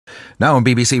Now on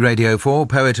BBC Radio 4,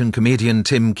 poet and comedian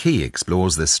Tim Key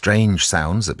explores the strange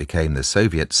sounds that became the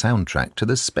Soviet soundtrack to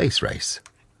the space race.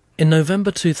 In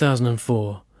November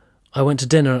 2004, I went to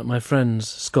dinner at my friends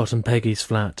Scott and Peggy's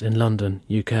flat in London,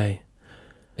 UK.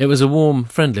 It was a warm,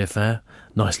 friendly affair,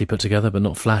 nicely put together but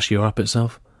not flashy or up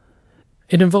itself.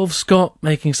 It involved Scott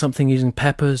making something using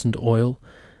peppers and oil,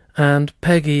 and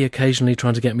Peggy occasionally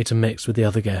trying to get me to mix with the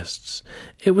other guests.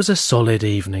 It was a solid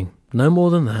evening, no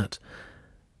more than that.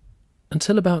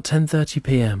 Until about 10:30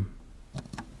 p.m.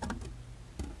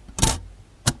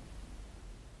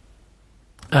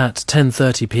 At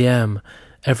 10:30 p.m,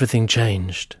 everything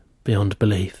changed beyond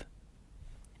belief.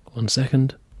 1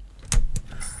 second.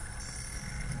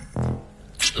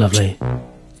 Lovely.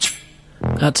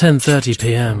 At 10:30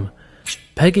 p.m,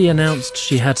 Peggy announced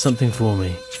she had something for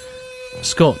me.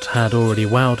 Scott had already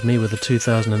wowed me with a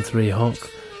 2003 Hock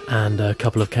and a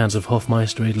couple of cans of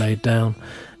Hofmeister he'd laid down,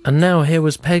 and now here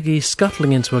was Peggy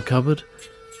scuttling into a cupboard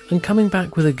and coming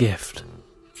back with a gift.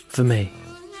 For me.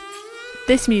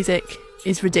 This music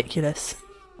is ridiculous.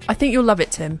 I think you'll love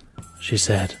it, Tim, she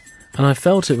said, and I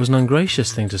felt it was an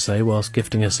ungracious thing to say whilst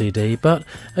gifting a CD, but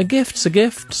a gift's a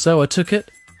gift, so I took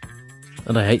it.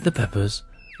 And I ate the peppers,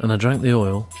 and I drank the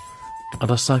oil,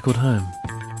 and I cycled home.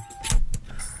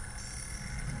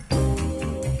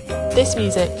 This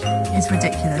music is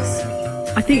ridiculous.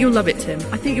 I think you'll love it, Tim.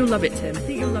 I think you'll love it, Tim. I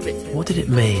think you'll love it, Tim. What did it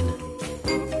mean?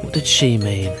 What did she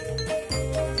mean?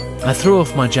 I threw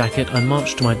off my jacket, I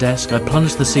marched to my desk, I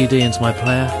plunged the CD into my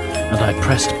player, and I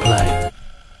pressed play.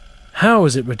 How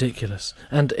is it ridiculous?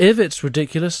 And if it's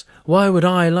ridiculous, why would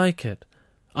I like it?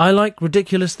 I like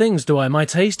ridiculous things, do I? My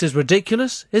taste is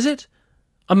ridiculous, is it?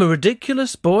 I'm a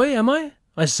ridiculous boy, am I?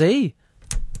 I see.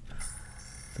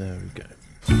 There we go.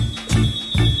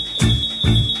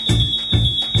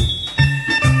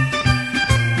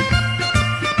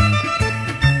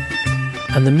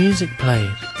 And the music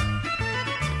played.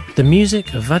 The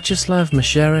music of Vyacheslav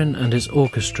Mescherin and his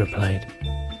orchestra played.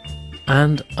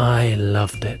 And I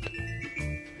loved it.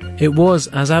 It was,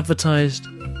 as advertised,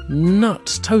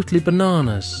 nuts, totally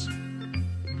bananas.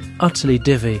 Utterly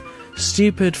divvy,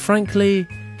 stupid, frankly,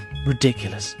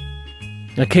 ridiculous.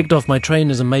 I kicked off my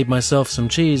trainers and made myself some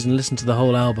cheese and listened to the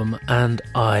whole album, and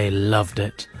I loved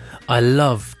it. I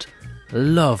loved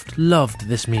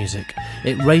this music.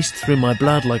 It raced through my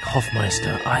blood like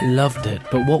Hofmeister. I loved it,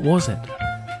 but what was it?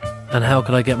 And how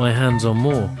could I get my hands on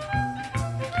more?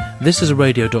 This is a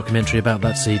radio documentary about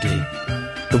that CD,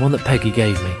 the one that Peggy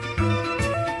gave me.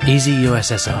 Easy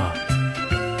USSR,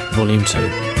 Volume 2.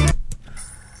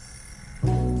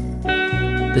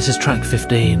 This is track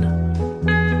 15,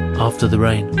 After the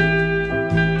Rain.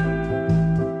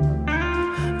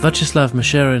 Vyacheslav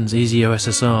Mesherin's Easy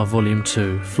USSR Volume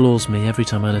 2 floors me every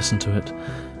time I listen to it.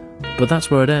 But that's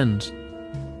where it ends.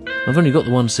 I've only got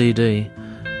the one CD.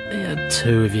 Yeah,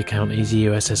 two if you count Easy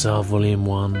USSR Volume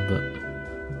 1, but...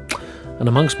 And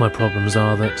amongst my problems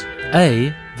are that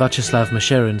A, Vyacheslav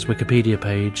Mesherin's Wikipedia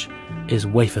page is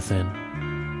wafer thin,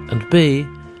 and B,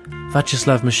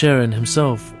 Vyacheslav Mescherin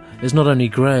himself is not only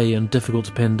grey and difficult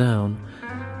to pin down,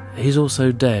 he's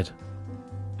also dead.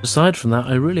 Aside from that,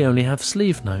 I really only have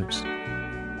sleeve notes.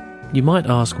 You might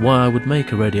ask why I would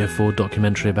make a Radio 4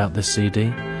 documentary about this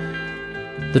CD.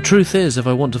 The truth is, if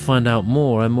I want to find out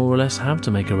more, I more or less have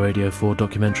to make a Radio 4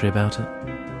 documentary about it.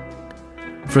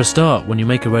 For a start, when you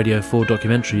make a Radio 4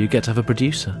 documentary, you get to have a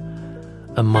producer.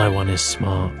 And my one is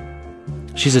smart.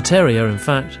 She's a terrier, in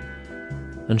fact,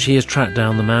 and she has tracked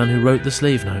down the man who wrote the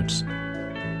sleeve notes.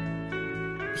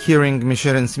 Hearing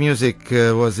Mesherin's music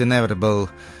was inevitable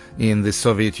in the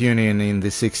Soviet Union in the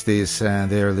 60s and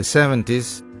the early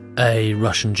 70s. A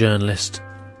Russian journalist,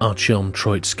 Artyom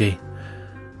Troitsky,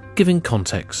 giving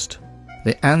context.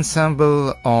 The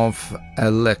ensemble of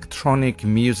electronic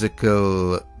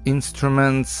musical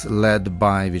instruments led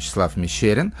by Vyacheslav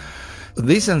Mescherin.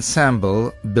 This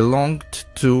ensemble belonged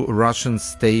to Russian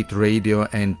state radio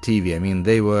and TV. I mean,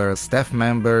 they were staff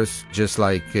members, just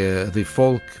like the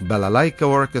folk balalaika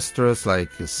orchestras, like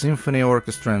symphony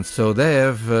orchestra, and so they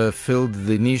have filled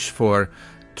the niche for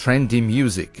trendy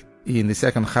music. In the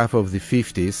second half of the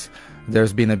 50s,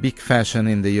 there's been a big fashion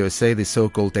in the USA, the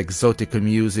so-called exotica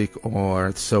music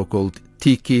or so-called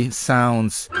tiki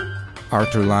sounds.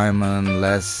 Arthur Lyman,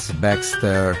 Les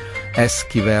Baxter,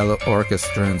 Esquivel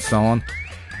Orchestra and so on.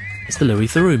 It's the Louis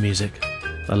Theroux music.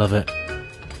 I love it.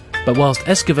 But whilst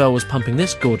Esquivel was pumping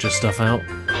this gorgeous stuff out,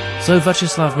 so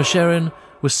Vyacheslav Mescherin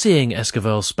was seeing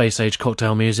Esquivel's space-age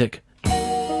cocktail music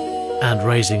and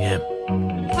raising him.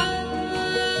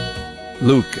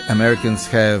 Look, Americans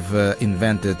have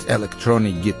invented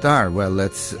electronic guitar. Well,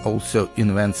 let's also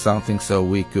invent something so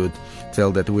we could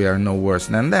tell that we are no worse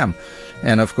than them.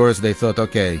 And of course they thought,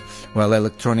 okay, well,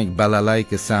 electronic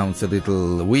balalaika sounds a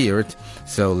little weird,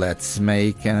 so let's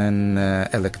make an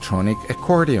electronic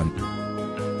accordion.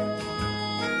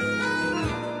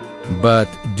 But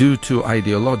due to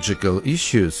ideological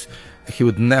issues, he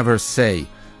would never say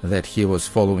that he was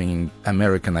following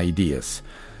American ideas.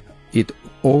 It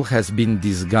all has been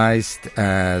disguised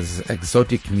as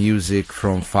exotic music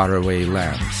from faraway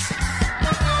lands.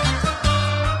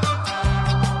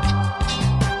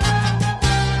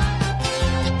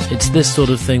 It's this sort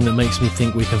of thing that makes me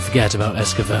think we can forget about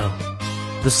Esquivel.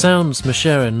 The sounds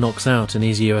Mescherin knocks out in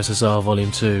Easy USSR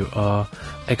Volume 2 are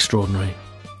extraordinary.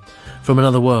 From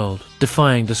another world,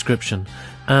 defying description,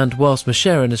 and whilst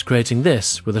Mescherin is creating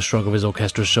this with a shrug of his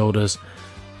orchestra's shoulders,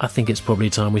 I think it's probably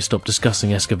time we stop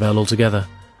discussing Esquivel altogether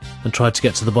and try to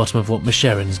get to the bottom of what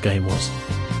Mescherin's game was.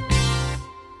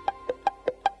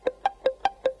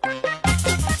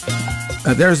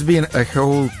 There's been a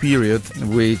whole period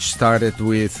which started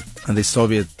with the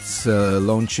Soviets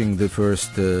launching the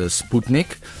first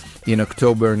Sputnik in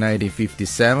October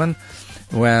 1957,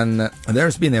 when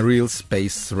there's been a real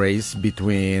space race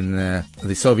between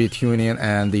the Soviet Union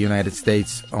and the United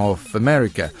States of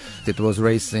America. It was a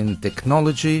race in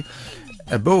technology.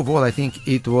 Above all, I think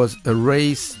it was a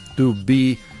race to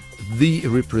be the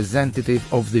representative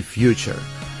of the future.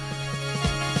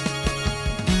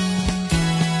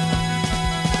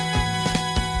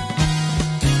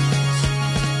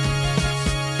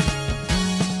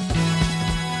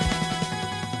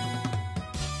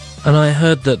 And I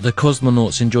heard that the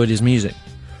cosmonauts enjoyed his music.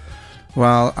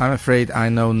 Well, I'm afraid I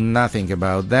know nothing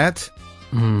about that.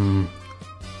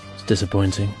 It's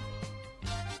disappointing.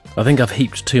 I think I've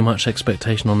heaped too much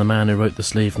expectation on the man who wrote the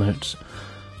sleeve notes.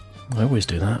 I always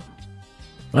do that.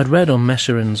 I'd read on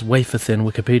Mescherin's wafer-thin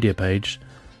Wikipedia page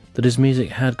that his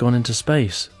music had gone into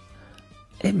space.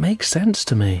 It makes sense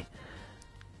to me.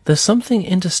 There's something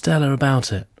interstellar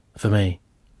about it, for me.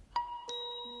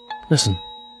 Listen.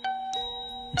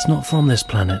 It's not from this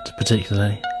planet,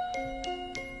 particularly.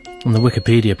 And the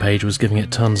Wikipedia page was giving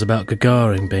it tons about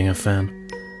Gagarin being a fan.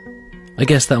 I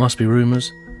guess that must be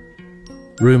rumours.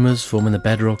 Rumours forming the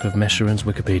bedrock of Mescherin's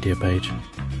Wikipedia page.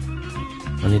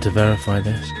 I need to verify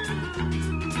this.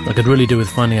 I could really do with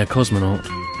finding a cosmonaut.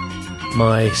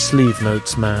 My sleeve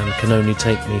notes man can only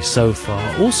take me so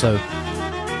far. Also,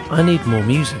 I need more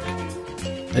music.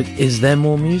 Is there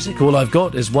more music? All I've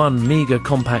got is one meagre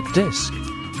compact disc.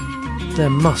 There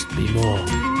must be more.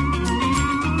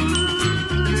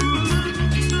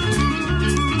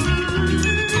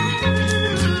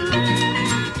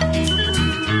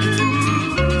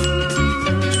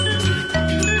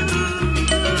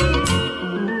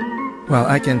 Well,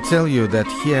 I can tell you that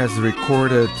he has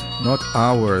recorded not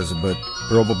hours, but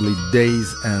probably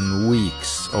days and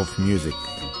weeks of music.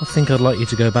 I think I'd like you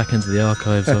to go back into the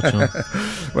archives, Archon.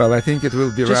 Well, I think it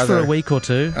will be Just rather... for a week or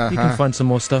two. You can find some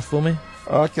more stuff for me.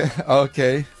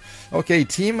 Okay,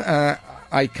 Tim,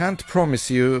 I can't promise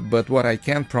you, but what I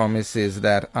can promise is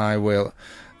that I will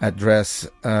address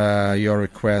your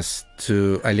request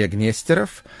to Oleg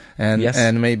Nesterov,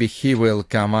 and maybe he will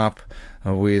come up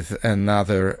with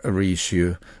another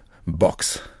reissue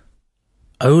box.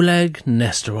 Oleg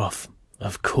Nesterov,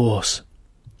 of course.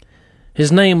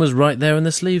 His name was right there in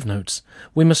the sleeve notes.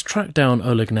 We must track down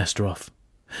Oleg Nesterov.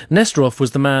 Nesterov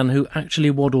was the man who actually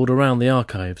waddled around the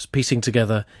archives, piecing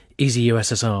together Easy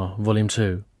USSR, Volume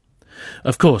 2.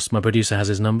 Of course, my producer has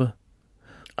his number.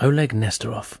 Oleg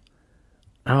Nesterov.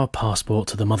 Our passport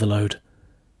to the motherlode.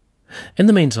 In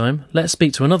the meantime, let's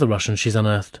speak to another Russian she's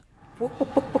unearthed.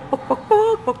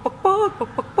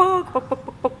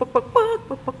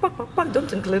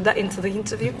 Don't include that into the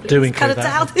interview, please. Do include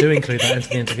that. Do include that into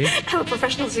the interview. I'm a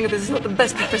professional singer. This is not the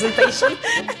best representation.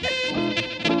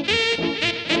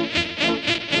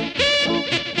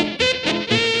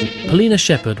 Polina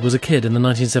Shepard was a kid in the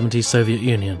 1970s Soviet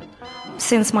Union.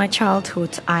 Since my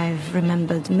childhood, I've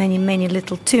remembered many, many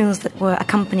little tunes that were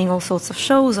accompanying all sorts of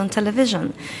shows on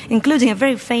television, including a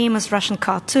very famous Russian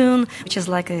cartoon, which is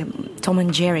like a Tom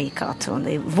and Jerry cartoon,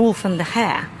 the Wolf and the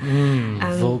Hare.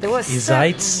 Волк и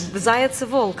Заяц. Заяц и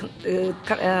Волк.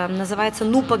 Называется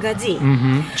 «Ну, погоди».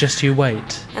 Just you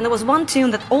wait. And there was one tune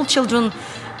that all children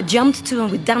jumped to,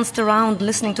 and we danced around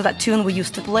listening to that tune. We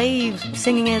used to play,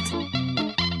 singing it.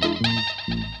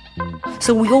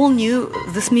 So we all knew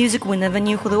this music, we never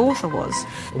knew who the author was.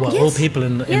 Well, all people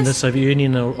in the Soviet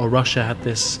Union or Russia had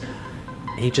this...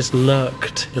 He just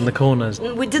lurked in the corners.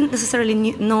 We didn't necessarily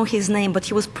know his name, but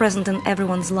he was present in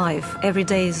everyone's life, every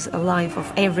day's life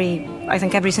of every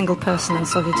single person in the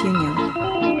Soviet Union.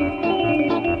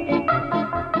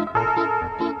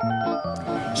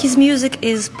 His music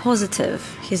is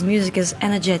positive, his music is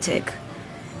energetic.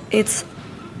 It's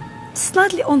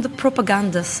slightly on the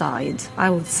propaganda side, I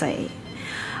would say.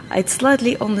 It's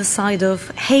slightly on the side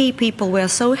of, hey people, we're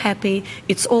so happy,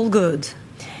 it's all good.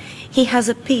 He has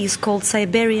a piece called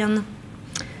Siberian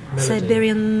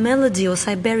Melody or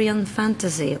Siberian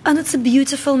Fantasy. And it's a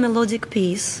beautiful melodic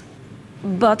piece.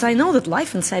 But I know that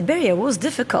life in Siberia was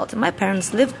difficult, and my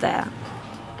parents lived there.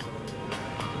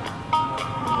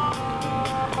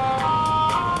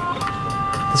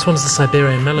 This one's the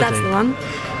Siberian Melody. That's the one.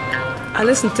 I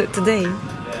listened to it today.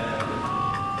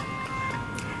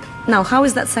 Now, how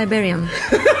is that Siberian?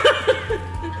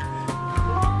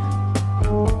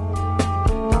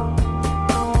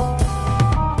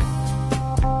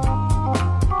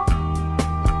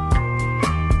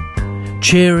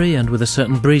 Cheery and with a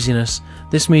certain breeziness,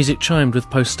 this music chimed with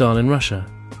post-Stalin Russia.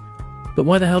 But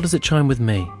why the hell does it chime with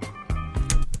me?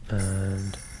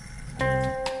 And...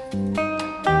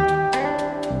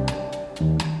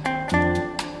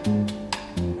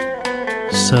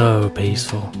 so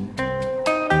peaceful.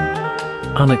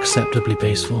 Unacceptably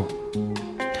peaceful.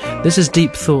 This is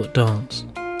deep thought dance.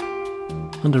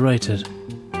 Underrated.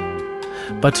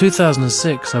 By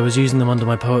 2006 I was using them under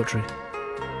my poetry.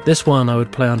 This one I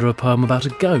would play under a poem about a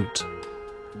goat.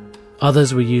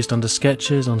 Others were used under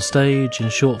sketches, on stage, in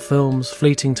short films,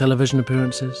 fleeting television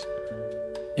appearances.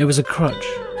 It was a crutch.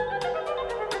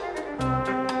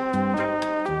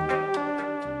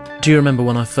 Do you remember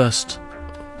when I first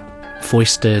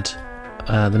foisted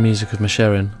the music of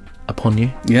Mescherin upon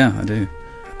you? Yeah, I do.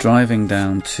 Driving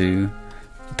down to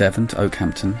Devon, to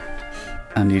Oakhampton,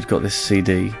 and you'd got this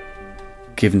CD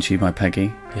given to you by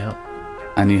Peggy. Yeah.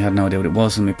 And you had no idea what it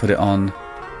was, and we put it on,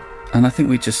 and I think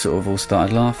we just sort of all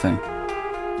started laughing.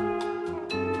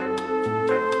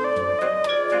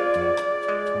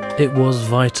 It was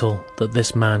vital that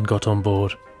this man got on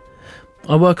board.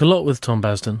 I work a lot with Tom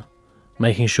Basden,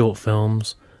 making short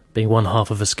films, being one half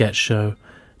of a sketch show,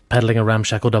 peddling a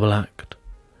ramshackle double act.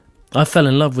 I fell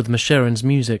in love with Mescherin's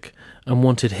music and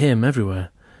wanted him everywhere.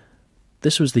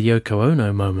 This was the Yoko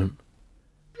Ono moment.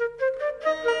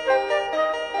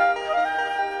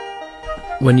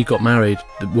 When you got married,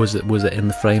 was it in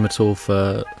the frame at all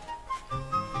for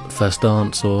first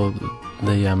dance or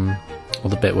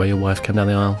the bit where your wife came down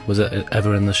the aisle? Was it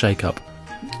ever in the shake-up?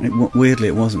 Weirdly,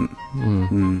 it wasn't.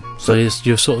 So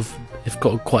you're sort of, you've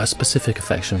got quite a specific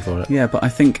affection for it. Yeah, but I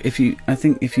think if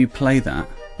you play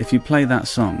that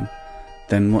song,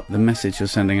 then what the message you're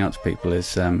sending out to people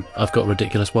is, I've got a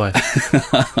ridiculous wife.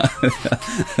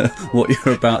 What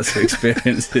you're about to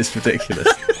experience is ridiculous,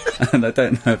 and I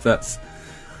don't know if that's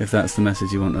the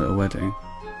message you want at a wedding.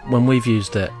 When we've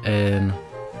used it in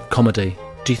comedy,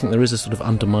 do you think there is a sort of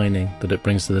undermining that it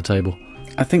brings to the table?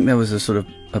 I think there was a sort of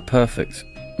a perfect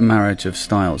marriage of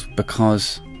styles,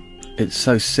 because it's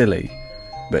so silly,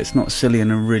 but it's not silly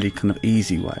in a really kind of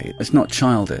easy way. It's not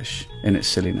childish in its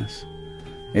silliness.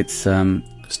 It's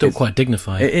still quite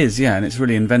dignified. It is, yeah, and it's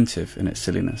really inventive in its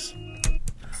silliness.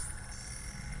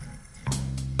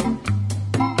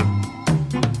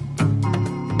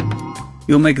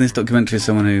 You're making this documentary as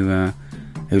someone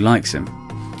who likes him.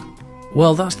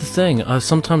 Well, that's the thing.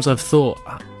 Sometimes I've thought,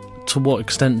 to what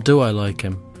extent do I like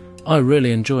him? I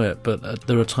really enjoy it, but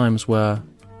there are times where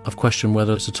I've questioned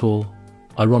whether it's at all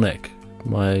ironic,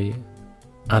 my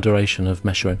adoration of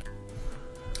Mescherin.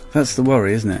 That's the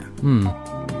worry, isn't it?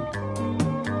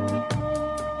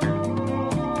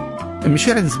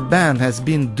 Mesherin's band has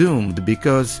been doomed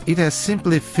because it has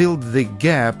simply filled the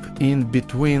gap in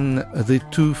between the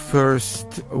two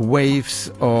first waves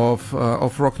of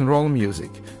rock and roll music,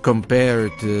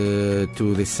 compared to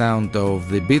the sound of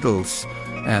the Beatles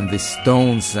and the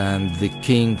Stones and the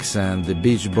Kinks and the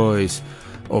Beach Boys.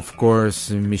 Of course,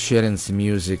 Mesherin's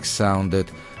music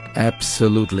sounded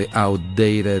absolutely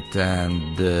outdated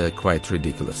and quite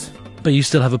ridiculous. But you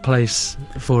still have a place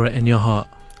for it in your heart.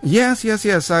 Yes.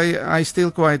 I still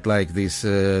quite like this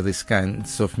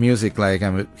kinds of music. Like,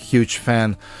 I'm a huge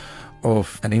fan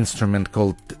of an instrument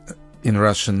called, in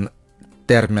Russian,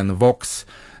 Theremin vox,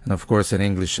 and of course in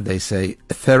English they say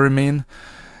Theremin.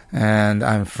 And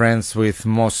I'm friends with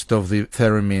most of the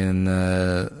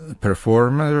Theremin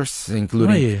performers,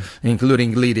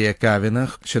 including Lydia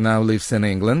Kavina. She now lives in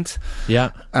England.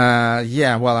 Yeah.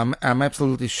 Well, I'm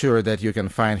absolutely sure that you can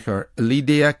find her.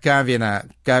 Lydia Kavina.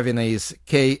 Kavina is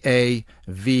Kavina.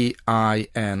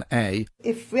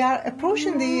 If we are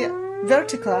approaching the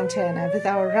vertical antenna with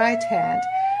our right hand,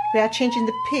 we are changing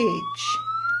the pitch.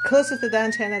 Closer to the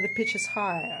antenna, the pitch is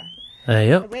higher.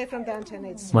 Yep. Away from the antenna,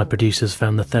 it's My producers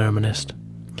found the thereminist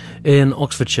in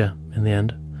Oxfordshire in the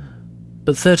end.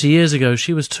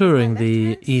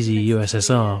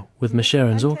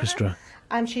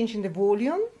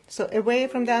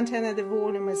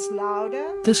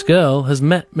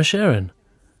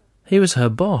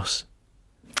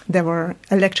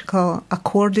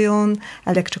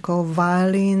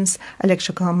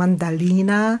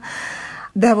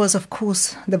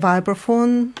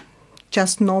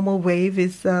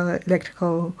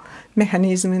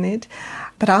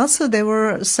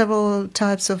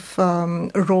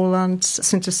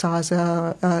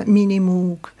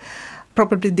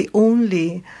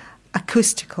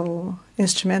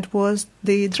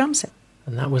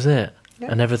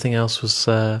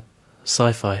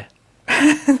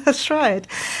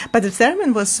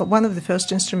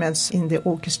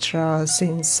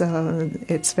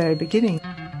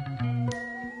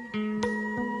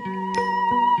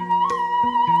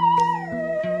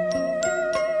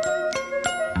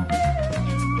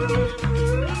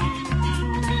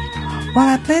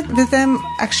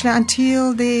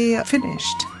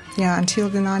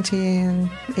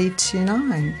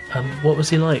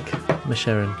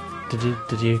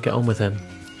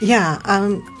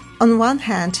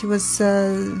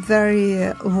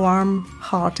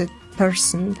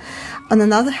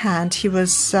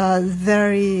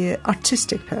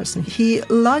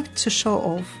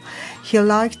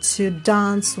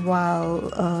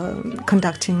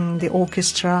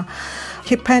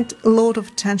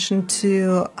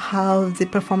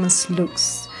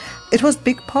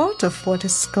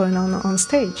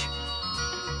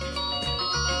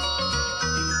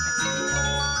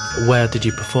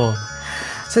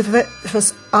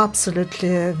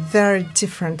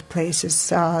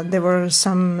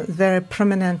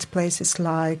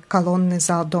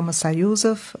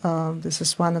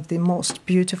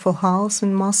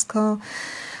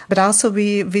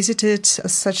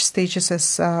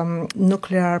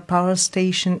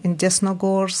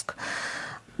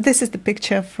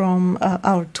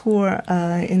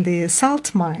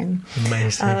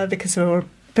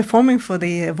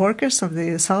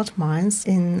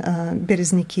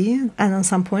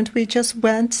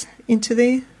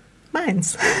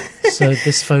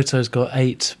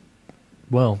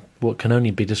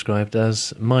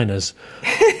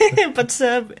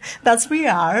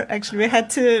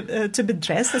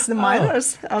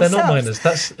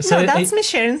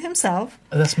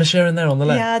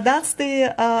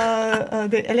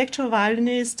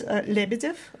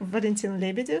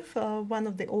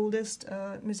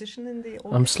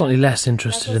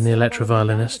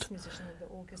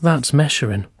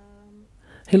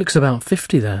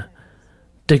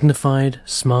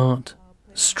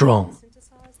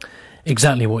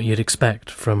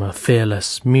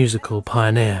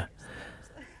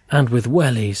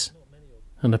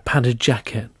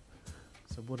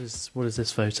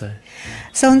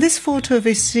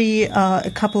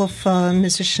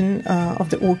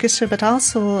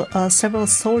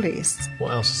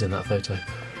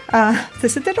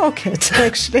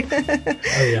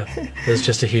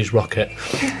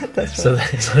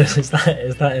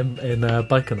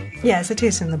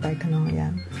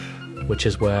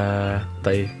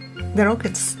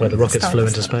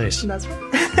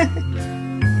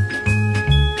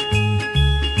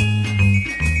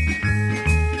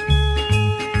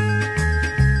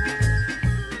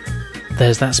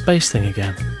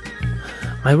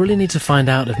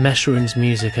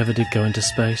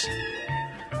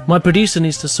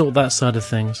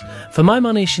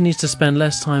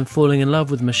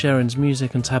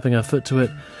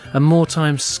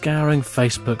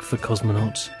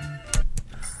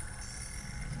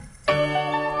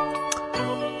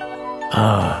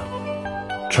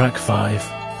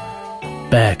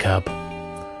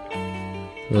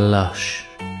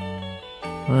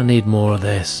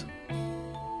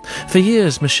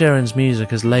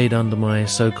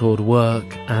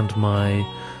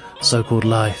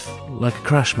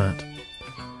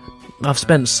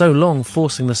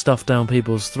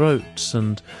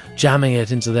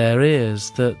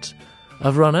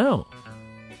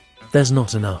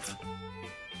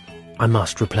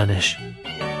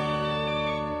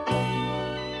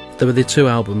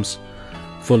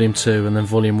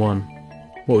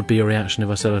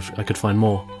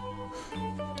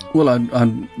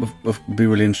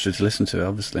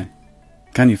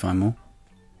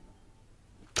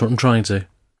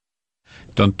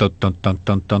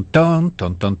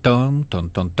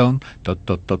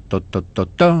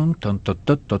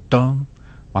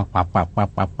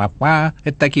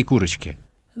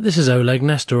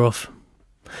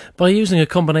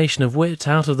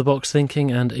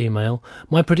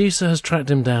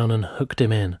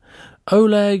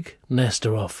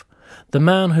 The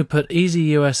man who put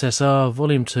Easy USSR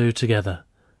Volume 2 together.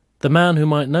 The man who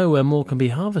might know where more can be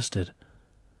harvested.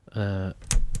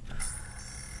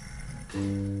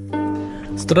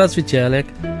 Здравствуйте, Олег.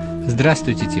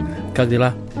 Здравствуйте, Тим. Как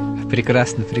дела?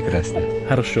 Прекрасно, прекрасно.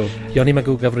 Хорошо. Я не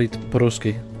могу говорить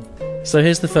по-русски. So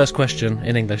here's the first question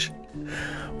in English.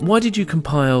 Why did you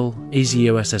compile Easy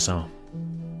USSR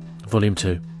Volume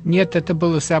 2? Нет, это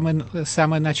было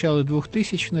самое начало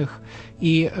 2000-х,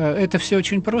 и это все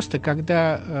очень просто,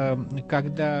 когда...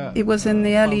 It was in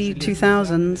the early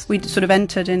 2000s. We sort of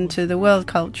entered into the world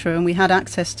culture and we had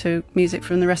access to music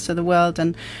from the rest of the world,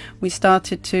 and we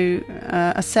started to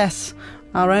assess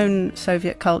our own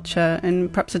Soviet culture in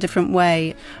perhaps a different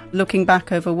way, looking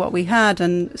back over what we had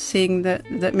and seeing that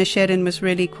Mescherin was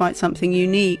really quite something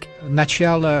unique.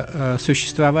 Начало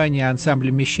существования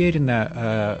ансамбля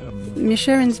Мещерина...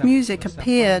 Mesherin's music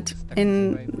appeared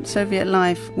in Soviet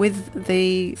life with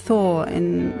the thaw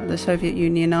in the Soviet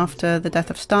Union after the death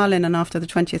of Stalin and after the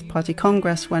 20th Party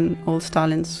Congress, when all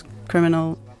Stalin's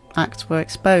criminal acts were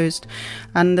exposed,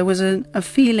 and there was a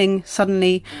feeling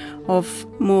suddenly of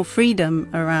more freedom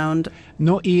around.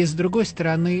 Но и с другой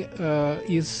стороны, there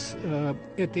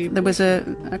was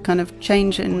a kind of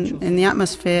change in the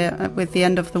atmosphere with the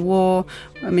end of the war.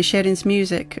 Mesherin's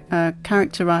music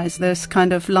characterized this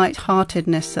kind of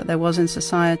light-heartedness that there was in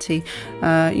society.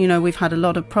 We've had a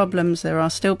lot of problems, there are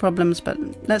still problems, but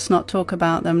let's not talk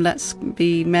about them, let's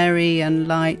be merry and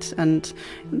light, and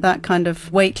that kind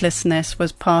of weightlessness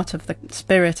was part of the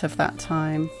spirit of that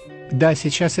time. Да,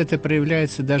 сейчас это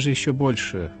проявляется даже еще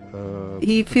больше.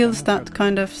 He feels that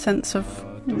kind of sense of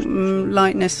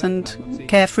lightness and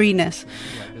carefreeness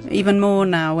even more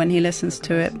now when he listens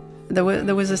to it.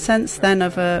 There was a sense then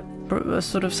of a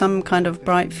sort of some kind of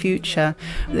bright future.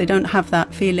 They don't have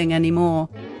that feeling anymore.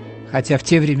 Хотя в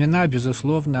те времена,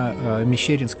 безусловно,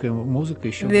 мещеринская музыка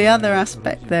еще... The other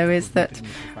aspect, though, is that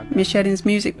Mesherin's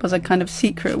music was a kind of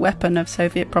secret weapon of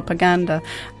Soviet propaganda.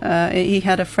 He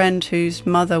had a friend whose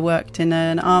mother worked in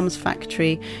an arms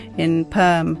factory in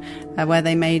Perm, where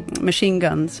they made machine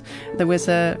guns. There was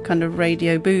a kind of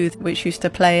radio booth which used to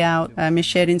play out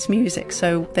Mesherin's music,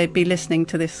 so they'd be listening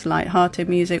to this light-hearted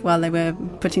music while they were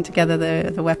putting together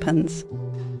the weapons.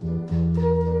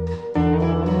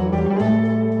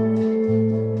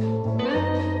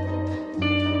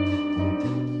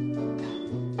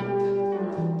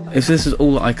 If this is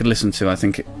all I could listen to, I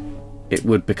think it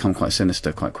would become quite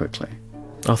sinister quite quickly.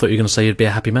 I thought you were going to say you'd be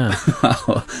a happy man.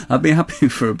 I'd be happy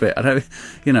for a bit.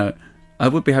 I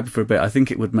would be happy for a bit. I think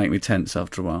it would make me tense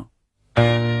after a while.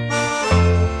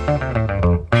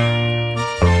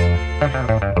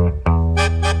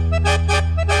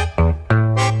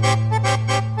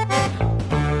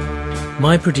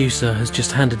 My producer has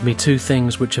just handed me two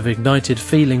things which have ignited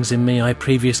feelings in me I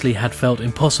previously had felt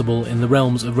impossible in the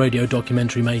realms of radio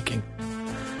documentary making.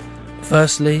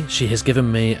 Firstly, she has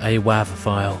given me a WAV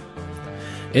file.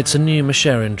 It's a new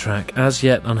Mescherin track, as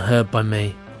yet unheard by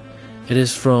me. It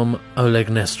is from Oleg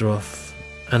Nesterov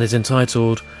and is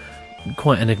entitled,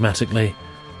 quite enigmatically,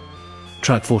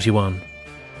 Track 41.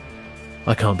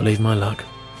 I can't believe my luck.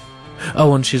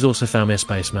 Oh, and she's also found me a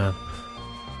spaceman.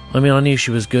 I mean, I knew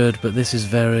she was good, but this is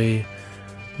very,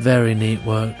 very neat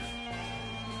work.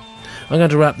 I'm going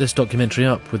to wrap this documentary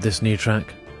up with this new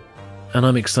track, and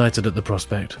I'm excited at the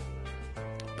prospect.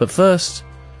 But first,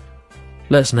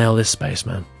 let's nail this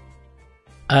spaceman.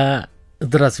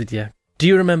 Здравствуйте. Do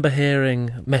you remember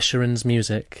hearing Mescherin's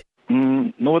music?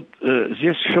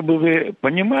 Здесь, чтобы вы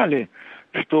понимали,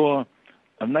 что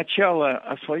начало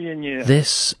освоения...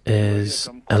 This is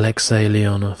Alexei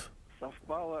Leonov,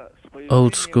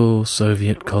 old-school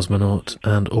Soviet cosmonaut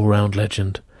and all-round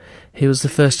legend. He was the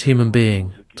first human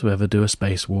being to ever do a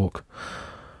spacewalk.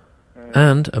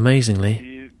 And,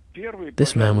 amazingly,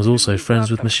 this man was also friends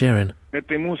with Mescherin.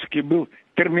 Этой музыки был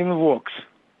Theremin Vox.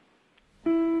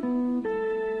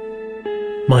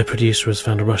 My producer has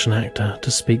found a Russian actor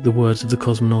to speak the words of the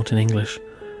cosmonaut in English,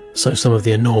 so some of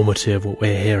the enormity of what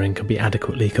we're hearing can be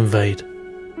adequately conveyed.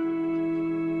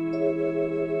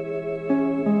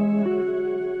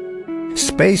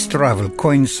 Space travel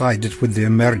coincided with the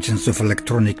emergence of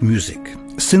electronic music,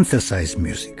 synthesized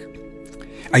music.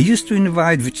 I used to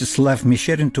invite Vyacheslav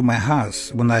Mescherin to my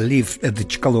house when I lived at the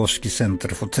Chkalovsky Center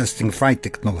for Testing Flight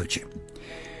Technology.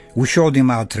 We showed him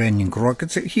our training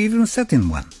rockets, he even sat in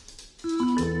one.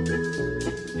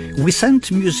 We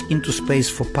sent music into space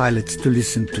for pilots to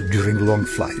listen to during long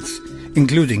flights,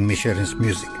 including Mesherin's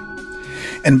music.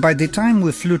 And by the time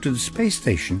we flew to the space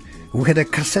station, we had a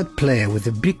cassette player with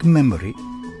a big memory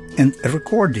and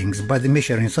recordings by the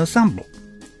Mesherin's Ensemble.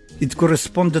 It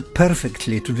corresponded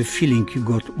perfectly to the feeling you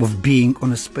got of being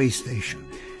on a space station,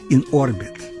 in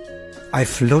orbit. I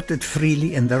floated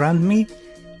freely, and around me,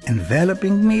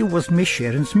 enveloping me, was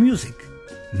Mesherin's music.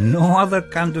 No other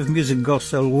kind of music goes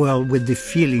so well with the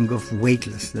feeling of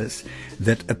weightlessness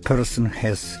that a person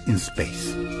has in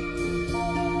space.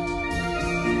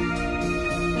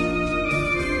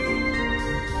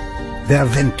 There are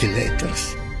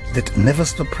ventilators that never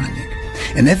stop running,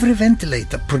 and every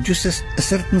ventilator produces a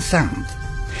certain sound.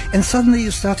 And suddenly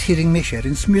you start hearing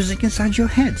Mesherin's music inside your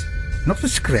head. Not a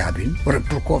Scriabin or a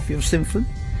Prokofiev symphony,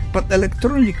 but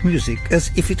electronic music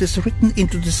as if it is written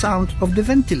into the sound of the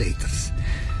ventilators.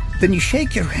 Then you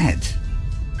shake your head,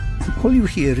 and all you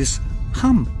hear is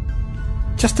hum,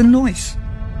 just a noise.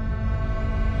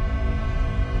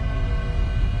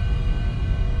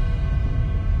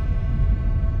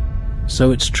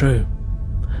 So it's true.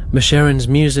 Mesherin's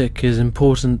music is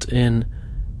important in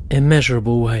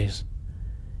immeasurable ways.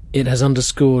 It has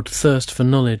underscored thirst for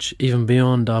knowledge even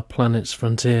beyond our planet's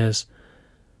frontiers.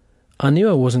 I knew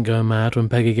I wasn't going mad when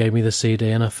Peggy gave me the CD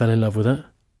and I fell in love with it.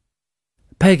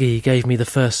 Peggy gave me the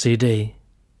first CD,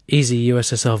 Easy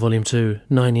USSR Volume 2,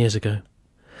 9 years ago.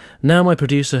 Now my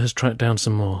producer has tracked down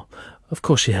some more. Of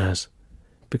course she has,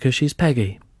 because she's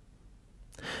Peggy.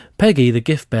 Peggy, the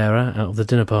gift bearer out of the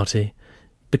dinner party,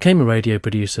 became a radio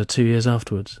producer 2 years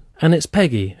afterwards. And it's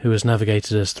Peggy who has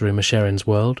navigated us through Mescherin's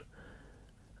world.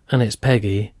 And it's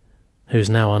Peggy who's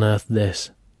now unearthed this.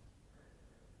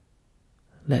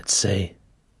 Let's see.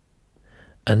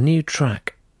 A new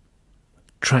track.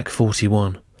 Track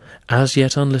 41, as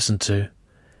yet unlistened to,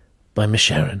 by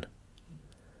Mescherin,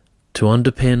 to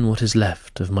underpin what is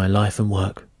left of my life and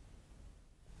work.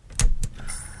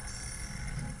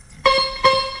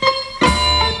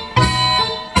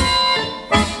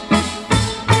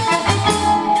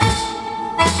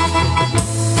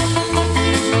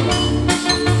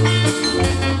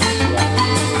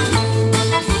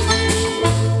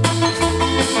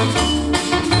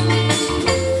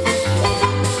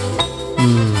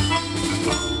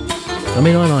 I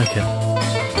mean, I like it.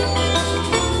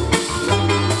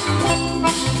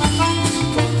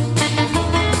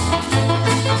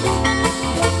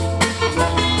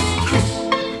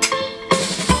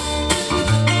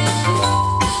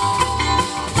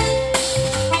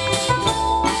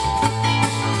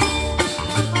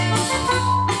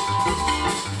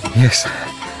 Yes,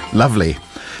 lovely.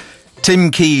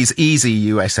 Tim Key's Easy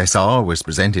USSR was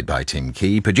presented by Tim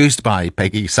Key, produced by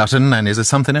Peggy Sutton, and is a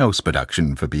Something Else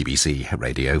production for BBC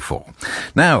Radio 4.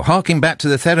 Now, harking back to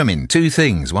the Theremin, two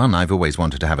things. One, I've always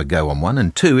wanted to have a go on one,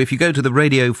 and two, if you go to the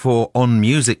Radio 4 On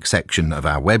Music section of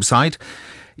our website,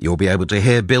 you'll be able to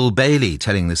hear Bill Bailey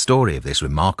telling the story of this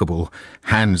remarkable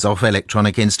hands-off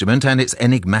electronic instrument and its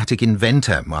enigmatic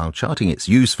inventor, while charting its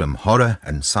use from horror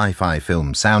and sci-fi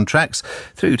film soundtracks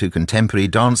through to contemporary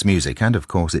dance music and, of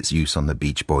course, its use on the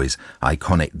Beach Boys'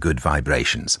 iconic Good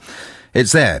Vibrations.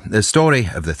 It's there, the story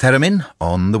of the Theremin,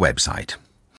 on the website.